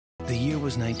The year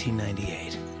was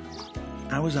 1998.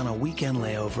 I was on a weekend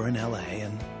layover in LA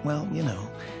and, well, you know,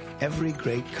 every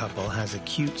great couple has a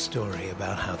cute story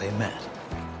about how they met.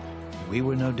 We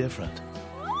were no different.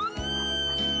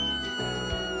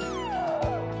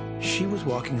 She was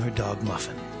walking her dog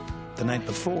Muffin. The night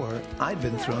before, I'd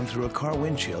been thrown through a car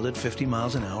windshield at 50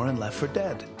 miles an hour and left for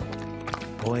dead.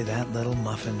 Boy, that little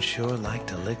Muffin sure liked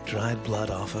to lick dried blood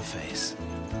off a face.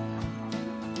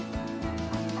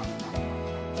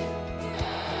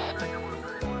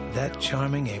 That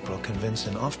charming April convinced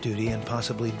an off-duty and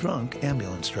possibly drunk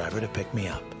ambulance driver to pick me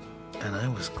up. And I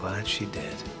was glad she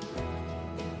did.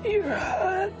 You're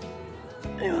hot.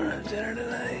 You want to have dinner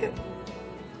tonight?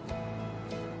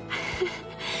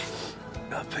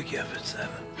 I'll pick you up at 7,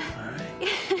 all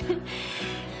right?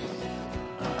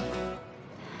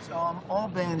 So I'm all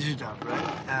bandaged up,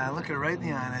 right? I look her right in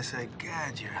the eye and I say,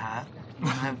 God, you're hot. You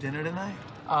want to have dinner tonight?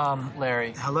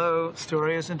 Larry. Hello,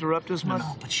 story has interrupted us much?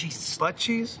 No, but she's... Butt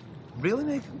cheese? Really,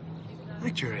 Nathan?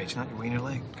 Like your age, not your wiener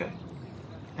leg, okay?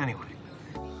 Anyway.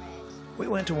 We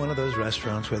went to one of those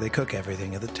restaurants where they cook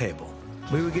everything at the table.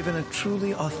 We were given a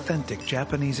truly authentic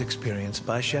Japanese experience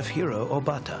by Chef Hiro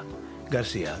Obata,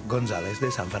 Garcia Gonzalez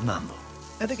de San Fernando.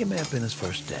 I think it may have been his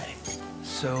first day.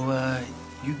 So,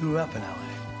 you grew up in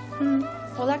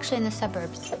L.A.? Well, actually in the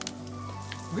suburbs.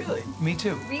 Really? Me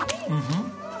too. Really? Mm-hmm.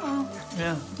 Oh.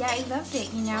 Yeah. Yeah, I loved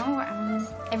it, you know?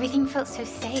 Everything felt so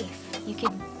safe. You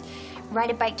could ride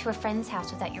a bike to a friend's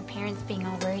house without your parents being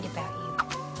all worried about you.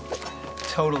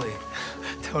 Totally.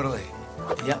 Totally.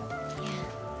 Yep. Yeah.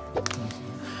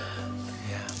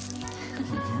 Yeah.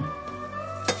 Mm-hmm.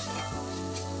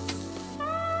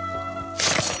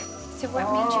 So what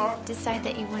made you decide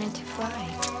that you wanted to fly?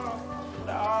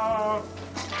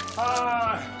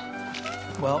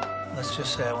 Well, let's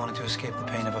just say I wanted to escape the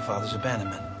pain of a father's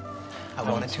abandonment. I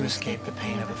wanted to escape the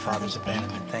pain of a father's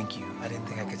abandonment. Thank you. I didn't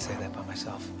think I could say that by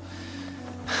myself.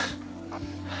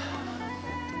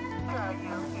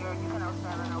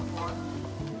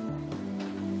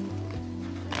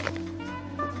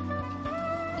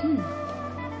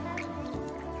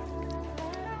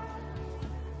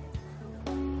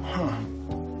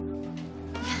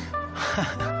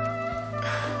 Huh.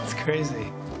 It's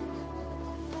crazy.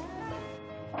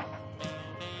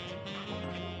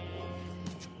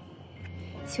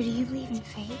 So do you believe in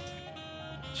fate?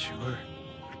 Sure.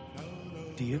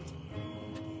 Do you?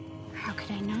 How could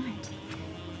I not?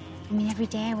 I mean, every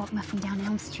day I walk Muffin down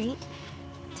Elm Street.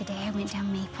 Today I went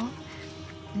down Maple,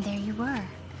 and there you were,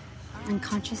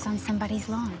 unconscious on somebody's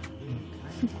lawn.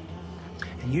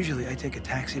 And usually I take a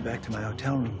taxi back to my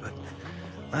hotel room, but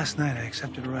last night I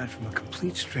accepted a ride from a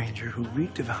complete stranger who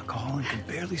reeked of alcohol and could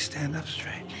barely stand up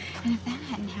straight. And if that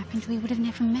hadn't happened, we would have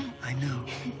never met. I know.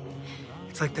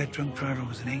 It's like that drunk driver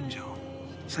was an angel,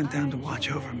 sent down to watch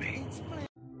over me.